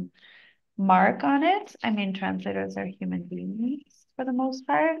own mark on it. I mean, translators are human beings for the most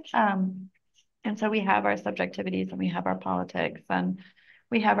part. And so we have our subjectivities and we have our politics and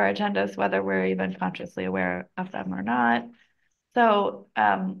we have our agendas, whether we're even consciously aware of them or not. So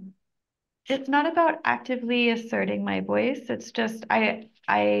it's not about actively asserting my voice. It's just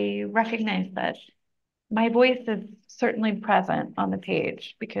I recognize that my voice is certainly present on the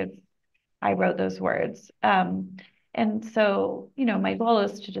page because I wrote those words. And so, my goal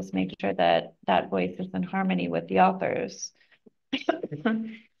is to just make sure that that voice is in harmony with the authors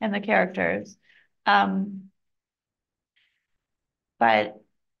and the characters. Um, but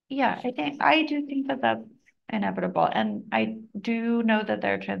yeah, I do think that that's inevitable, and I do know that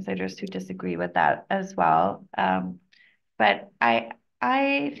there are translators who disagree with that as well. But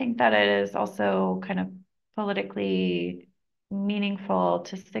I think that it is also kind of politically meaningful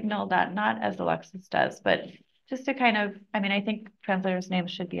to signal that, not as Alexis does, but just to kind of, I mean, I think translators'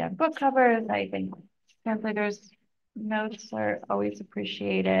 names should be on book covers. I think translators' notes are always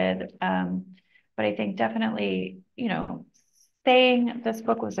appreciated. But I think definitely, saying this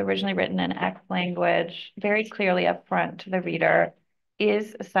book was originally written in X language very clearly upfront to the reader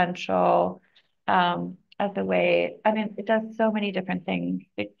is essential, as a way. I mean, it does so many different things.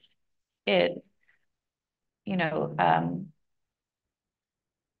 It you know,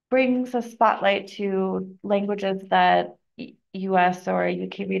 brings a spotlight to languages that US or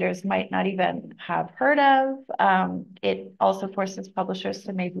UK readers might not even have heard of. It also forces publishers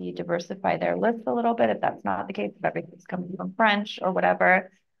to maybe diversify their lists a little bit if that's not the case, if everything's coming from French or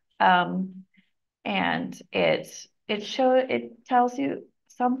whatever. Um, and it tells you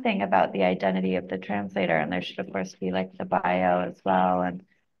something about the identity of the translator, and there should of course be like the bio as well, and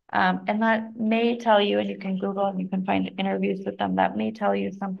that may tell you, and you can Google and you can find interviews with them, that may tell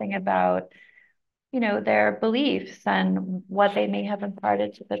you something about their beliefs and what they may have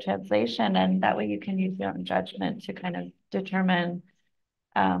imparted to the translation, and that way you can use your own judgment to kind of determine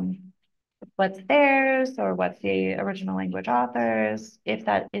um, what's theirs or what's the original language authors, if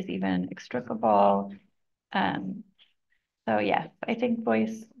that is even extricable. um, so yeah, I think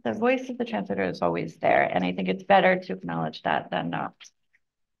the voice of the translator is always there, and I think it's better to acknowledge that than not.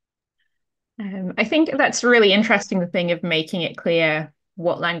 I think that's really interesting, the thing of making it clear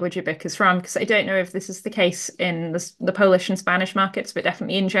what language a book is from, because I don't know if this is the case in the Polish and Spanish markets, but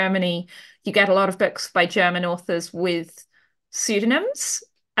definitely in Germany, you get a lot of books by German authors with pseudonyms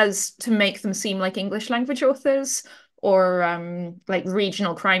as to make them seem like English language authors, or like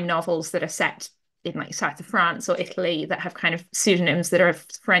regional crime novels that are set in like south of France or Italy that have kind of pseudonyms that are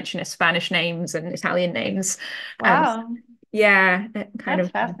French and Spanish names and Italian names. Um, Wow, yeah, it kind that's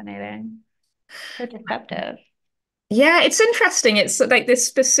of. fascinating. So deceptive. Yeah, it's interesting. It's like this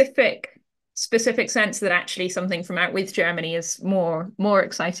specific sense that actually something from out with Germany is more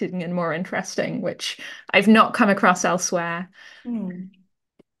exciting and more interesting, which I've not come across elsewhere. Hmm.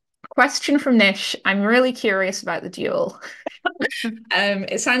 Question from Nish. I'm really curious about the duel.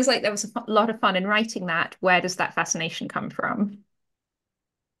 It sounds like there was a lot of fun in writing that. Where does that fascination come from?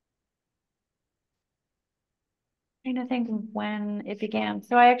 Trying to think when it began.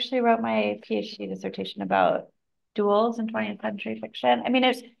 So I actually wrote my PhD dissertation about duels in 20th century fiction. I mean,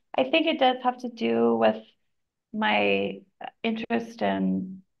 I think it does have to do with my interest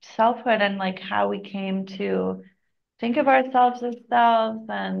in selfhood and like how we came to think of ourselves as selves,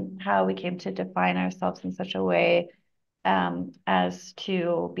 and how we came to define ourselves in such a way, as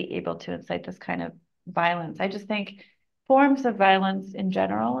to be able to incite this kind of violence. I just think forms of violence in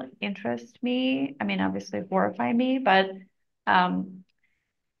general interest me. I mean, obviously horrify me, but I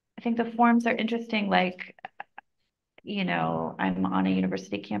think the forms are interesting. Like, I'm on a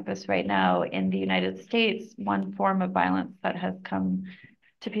university campus right now in the United States. One form of violence that has come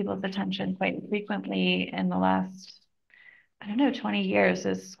to people's attention quite frequently in the last, I don't know, 20 years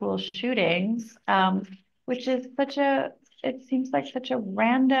is school shootings, which is it seems like such a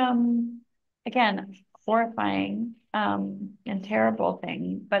random, again, horrifying, and terrible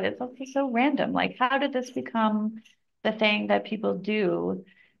thing, but it's also so random. Like, how did this become the thing that people do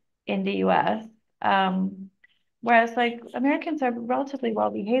in the US? Whereas like Americans are relatively well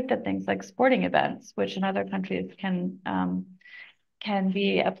behaved at things like sporting events, which in other countries can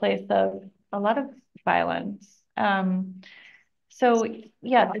be a place of a lot of violence. So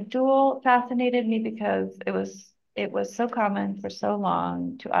yeah, the duel fascinated me because it was so common for so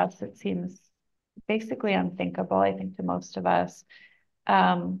long. To us, it seems basically unthinkable, I think, to most of us.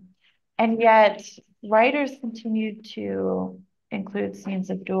 Um, and yet writers continued to include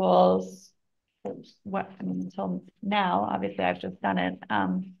scenes of duels. I mean, until now, obviously I've just done it.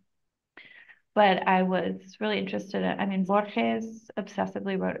 But I was really interested in, I mean, Borges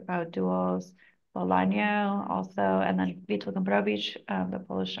obsessively wrote about duels, Bolaño also, and then Vítor Gombrowicz, the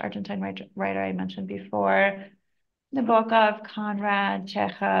Polish-Argentine writer I mentioned before, Nabokov, Conrad,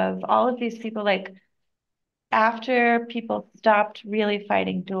 Chekhov, all of these people, like after people stopped really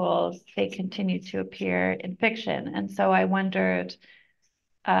fighting duels, they continued to appear in fiction. And so I wondered,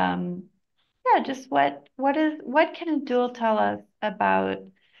 um, yeah, just what can a duel tell us about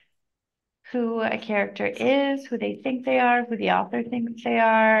who a character is, who they think they are, who the author thinks they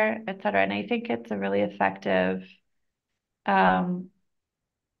are, et cetera. And I think it's a really effective um,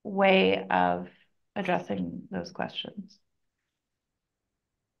 way of addressing those questions.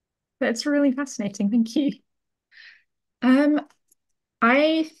 That's really fascinating. Thank you. Um,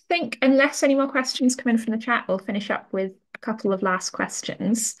 I think unless any more questions come in from the chat, we'll finish up with a couple of last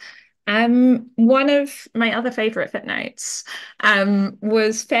questions. One of my other favorite footnotes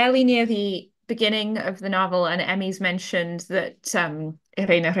was fairly near the beginning of the novel, and Emmy's mentioned that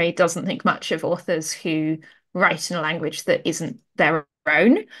Irena Rey doesn't think much of authors who write in a language that isn't their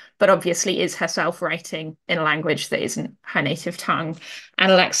own, but obviously is herself writing in a language that isn't her native tongue.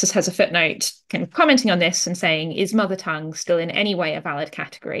 And Alexis has a footnote kind of commenting on this and saying, is mother tongue still in any way a valid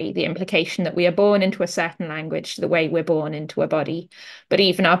category? The implication that we are born into a certain language the way we're born into a body. But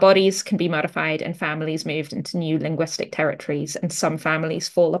even our bodies can be modified and families moved into new linguistic territories, and some families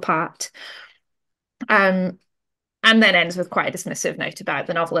fall apart. Um, and then ends with quite a dismissive note about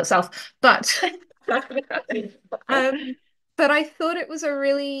the novel itself. But um, but I thought it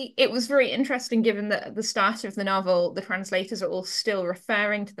was very interesting given that at the start of the novel, the translators are all still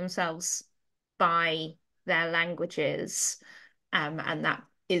referring to themselves by their languages. And that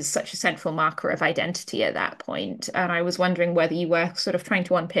is such a central marker of identity at that point. And I was wondering whether you were sort of trying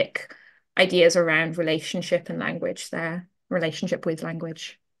to unpick ideas around relationship and language there, relationship with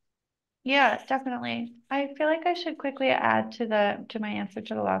language. Yeah, definitely. I feel like I should quickly add to my answer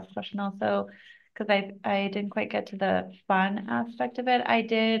to the last question also, because I didn't quite get to the fun aspect of it. I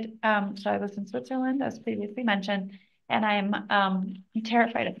did so I was in Switzerland, as previously mentioned, and I'm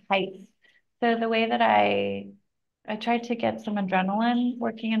terrified of heights. So the way that I tried to get some adrenaline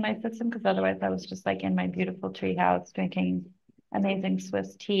working in my system, because otherwise I was just like in my beautiful tree house drinking amazing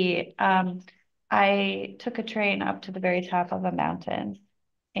Swiss tea. I took a train up to the very top of a mountain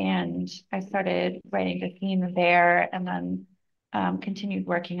and I started writing the theme there and then continued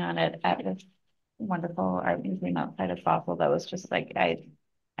working on it at this wonderful art museum outside of Basel that was just like I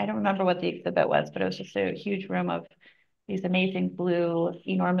don't remember what the exhibit was, but it was just a huge room of these amazing blue,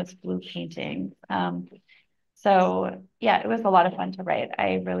 enormous blue paintings. So yeah, it was a lot of fun to write.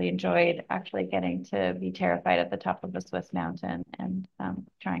 I really enjoyed actually getting to be terrified at the top of a Swiss mountain and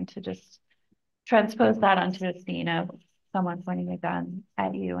trying to just transpose that onto a scene of someone pointing a gun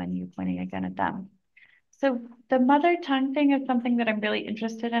at you and you pointing a gun at them. So the mother tongue thing is something that I'm really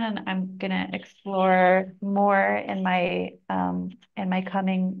interested in, and I'm gonna explore more in my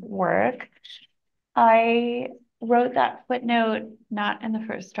coming work. I wrote that footnote not in the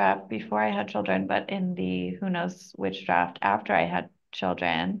first draft before I had children, but in the who knows which draft after I had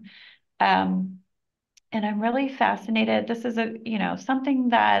children. Um, and I'm really fascinated. This is something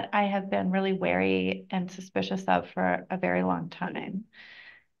that I have been really wary and suspicious of for a very long time.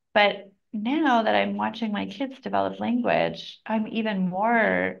 But now that I'm watching my kids develop language, I'm even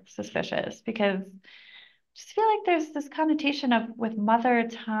more suspicious because just feel like there's this connotation of with mother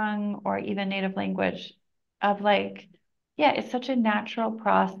tongue or even native language of like, yeah, it's such a natural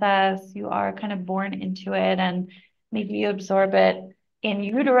process. You are kind of born into it and maybe you absorb it in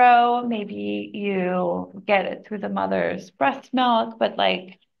utero, maybe you get it through the mother's breast milk, but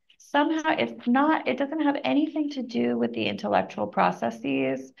like somehow it doesn't have anything to do with the intellectual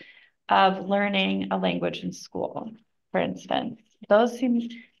processes of learning a language in school, for instance. Those seem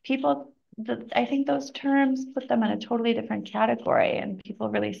people I think those terms put them in a totally different category and people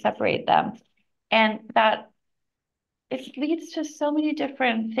really separate them. And that it leads to so many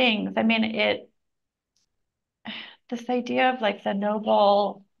different things. I mean, this idea of like the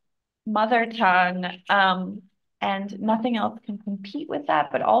noble mother tongue, and nothing else can compete with that.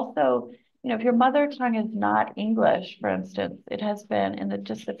 But also, if your mother tongue is not English, for instance, it has been in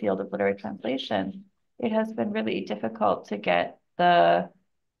just the field of literary translation, it has been really difficult to get the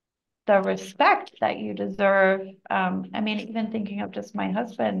respect that you deserve. I mean, even thinking of just my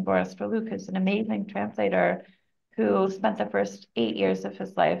husband, Boris Dreluk, who's an amazing translator who spent the first 8 years of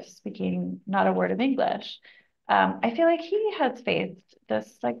his life speaking not a word of English. I feel like he has faced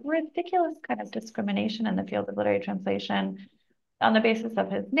this like ridiculous kind of discrimination in the field of literary translation on the basis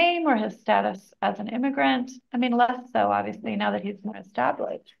of his name or his status as an immigrant. I mean, less so obviously now that he's more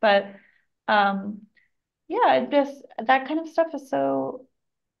established, but yeah, that kind of stuff is so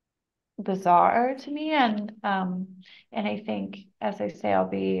bizarre to me. And I think, as I say, I'll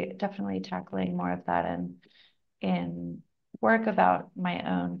be definitely tackling more of that in work about my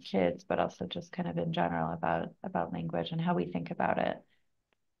own kids, but also just kind of in general about language and how we think about it.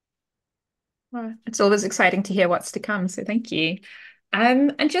 Well, it's always exciting to hear what's to come, so thank you.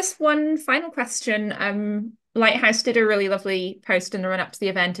 And just one final question. Lighthouse did a really lovely post in the run-up to the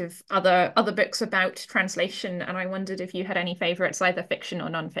event of other books about translation, and I wondered if you had any favorites, either fiction or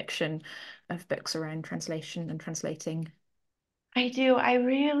non-fiction, of books around translation and translating. I do. I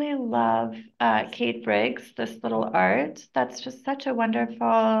really love Kate Briggs, this little art. That's just such a wonderful.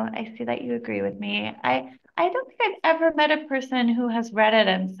 I see that you agree with me. I don't think I've ever met a person who has read it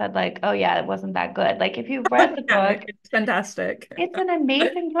and said like, "Oh yeah, it wasn't that good." Like if you read the No, book, it's fantastic. it's an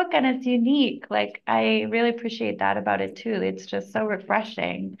amazing book and it's unique. Like I really appreciate that about it too. It's just so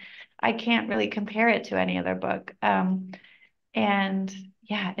refreshing. I can't really compare it to any other book. And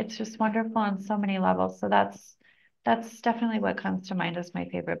yeah, it's just wonderful on so many levels. So that's definitely what comes to mind as my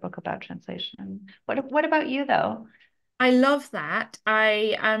favorite book about translation. What about you though? I love that.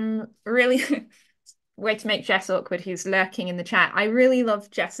 I am really way to make Jess awkward, who's lurking in the chat. I really love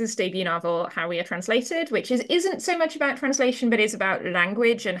Jess's debut novel, How We Are Translated, which isn't so much about translation, but is about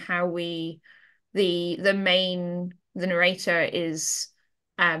language and how we the narrator is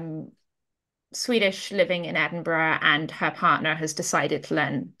um Swedish living in Edinburgh, and her partner has decided to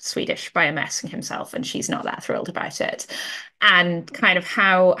learn Swedish by immersing himself, and she's not that thrilled about it. And kind of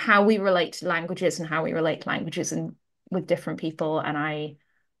how we relate to languages and how we relate to languages and with different people. And I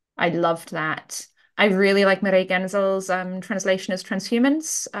loved that. I really like Mireille Genzel's translation as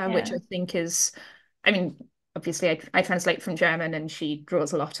Transhumans, which Yeah. I think is, I mean, obviously I translate from German, and she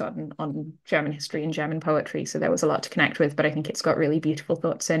draws a lot on German history and German poetry, so there was a lot to connect with. But I think it's got really beautiful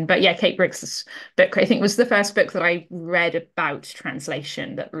thoughts in. But yeah, Kate Briggs' book I think was the first book that I read about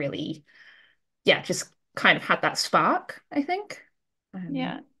translation that really, yeah, just kind of had that spark, I think. Um,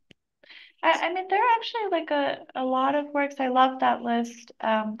 Yeah. I mean, there are actually like a lot of works. I love that list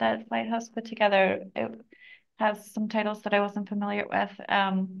that Lighthouse put together. It has some titles that I wasn't familiar with.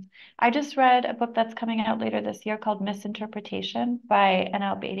 I just read a book that's coming out later this year called Misinterpretation by an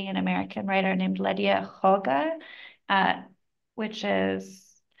Albanian American writer named Ledia Hoga, uh, which is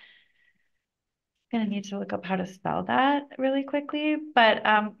gonna need to look up how to spell that really quickly. But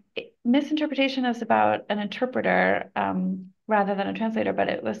misinterpretation is about an interpreter rather than a translator. But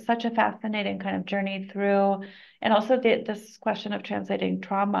it was such a fascinating kind of journey through, and also this question of translating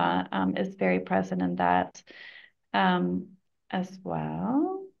trauma is very present in that um, as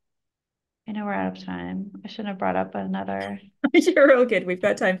well. I know we're out of time. I shouldn't have brought up another. you're all good. We've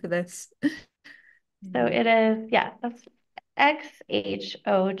got time for this. So Mm. it is, yeah, that's Xoga,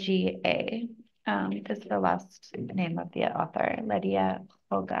 is the last name of the author, Ledia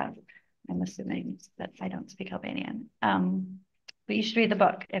Hoga. I'm assuming that I don't speak Albanian. But you should read the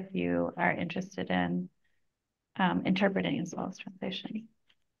book if you are interested in interpreting as well as translation.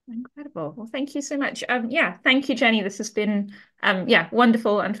 Incredible. Well, thank you so much. Yeah, thank you, Jenny. This has been yeah,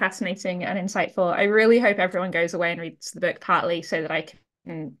 wonderful and fascinating and insightful. I really hope everyone goes away and reads the book, partly so that I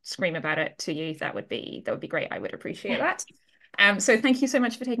can scream about it to you. That would be great. I would appreciate that. So thank you so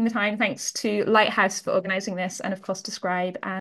much for taking the time. Thanks to Lighthouse for organizing this, and of course to Scribe and